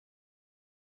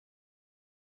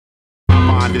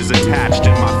mind is attached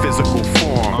in my physical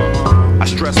form. I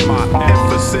stress my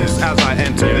emphasis as I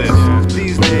enter this.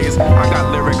 These days, I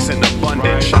got lyrics in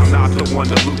abundance. I'm not the one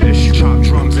to loop this. Chop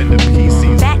drums into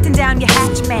PCs. Batten down your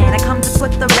hatch, man. I come to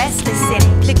put the restless in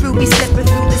it. Click ruby slipper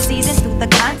through the season, through the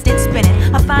constant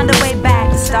spinning. I'll find a way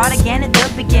back to start again at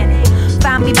the beginning.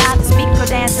 Find me by the speaker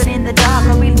dancing in the dark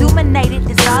or illuminated.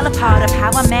 It's all a part of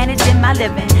how I'm managing my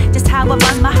living. Just how I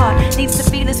run my heart needs to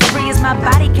feel as free as my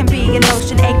body can be in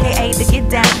motion, aka to get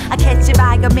down. I catch you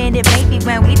by a minute, maybe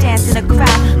when we dance in a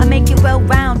crowd. I make it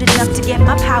well-rounded enough to get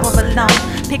my power alone.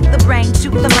 Pick the brain,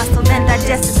 shoot the muscle, then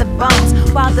digest the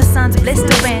bones while the sun's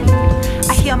blistering.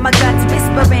 I hear my guts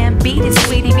whispering, beat it,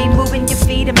 sweetie, be moving your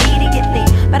feet immediately.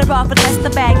 Better off with less the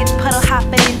baggage, puddle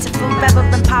hopping into food, feather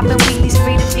and popping wheelies,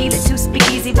 free to feel it, to speak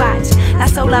easy, watch. La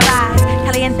sola rise,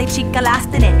 caliente chica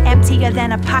lost in it, emptier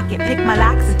than a pocket, pick my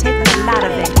locks and take a lot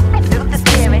of it. Feel the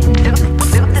spirit,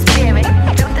 feel the spirit,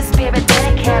 feel the spirit,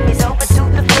 then it carries over to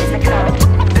the physical.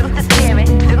 Feel the spirit,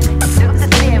 feel the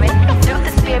spirit, feel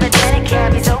the spirit, then it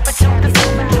carries over to the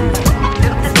physical.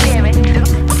 Feel the spirit,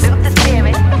 feel the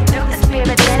spirit, feel the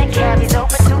spirit, then it carries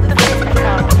over to the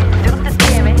physical. Feel the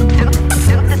spirit,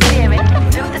 feel the spirit,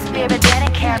 feel the spirit, then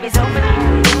it carries over.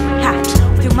 Ha!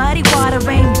 Through muddy water,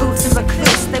 rain boots and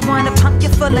recluse, they wanna pump you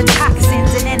full of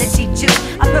toxins and energy juice.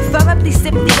 I preferably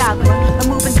sip the agua,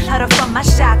 removing clutter from my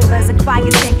chakras,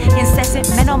 acquiring incessant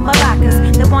mental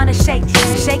maracas. They wanna shake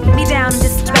me down and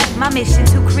distract my mission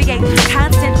to create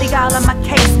constantly all of my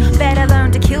case. Better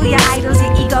learn to kill your idols,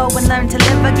 your ego, and learn to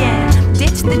live again.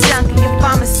 Ditch the junk in your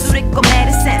pharmaceutical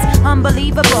medicines.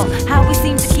 Unbelievable how we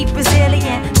seem to keep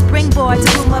resilient. Springboard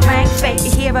to boomerang fate.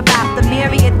 You hear about the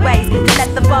myriad ways to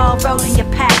let the ball roll in your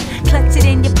path. Clutch it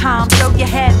in your palm, throw your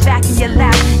head back in your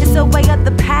lap. It's a way of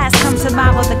the past. Come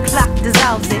tomorrow, the clock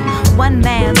dissolves it. One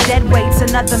man's dead weights,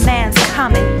 another man's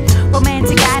coming.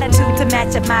 Romantic attitude to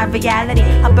match up my reality.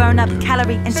 I burn up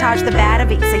calorie and charge the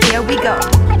battery. So here we go.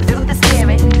 Feel the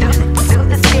spirit, feel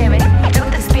the spirit, feel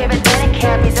the spirit, then it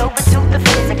carries over to the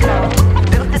physical.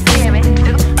 Feel the spirit,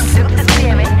 feel the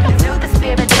spirit, feel the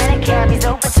spirit, then it carries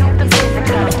over to the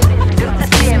physical. Feel the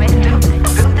spirit,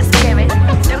 feel the spirit,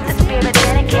 feel the spirit,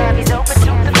 then it carries over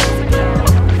to the physical.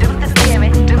 Feel the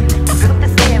spirit, feel the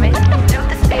spirit, feel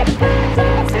the spirit.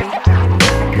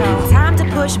 Time to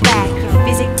push back your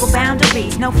physical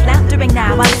boundaries. No floundering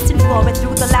now, I listen for it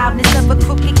through the loudness of a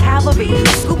crooked cavalry.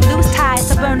 Scoop loose ties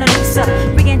to burn a looser,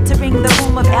 re-entering the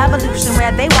room of evolution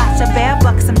where they watch a bear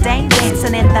buck, some dame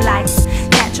dancing in the lights.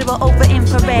 Natural over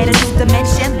infrared, a new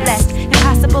dimension blessed.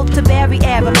 Impossible to bury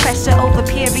air of pressure over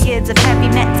periods of heavy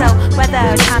metal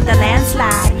weather. Time to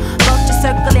landslide. Vulture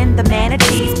circling the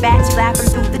manatees, bats flapping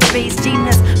through the trees.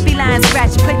 Genius, feline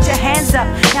scratch, put your hands up.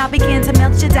 Now begin to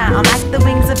melt you down like the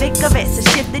wings of Icarus. A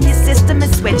shift in your system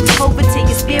is switched over to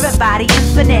your spirit body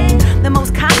infinite. The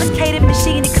most complicated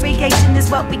machine in creation is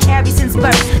what we carry since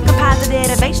birth.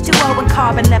 Composited of H2O and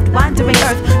carbon left wandering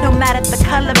earth. No matter the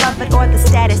color of it or the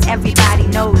status, everybody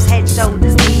knows. Head,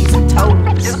 shoulders, knees, and toes.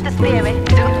 Do the spirit,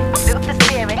 do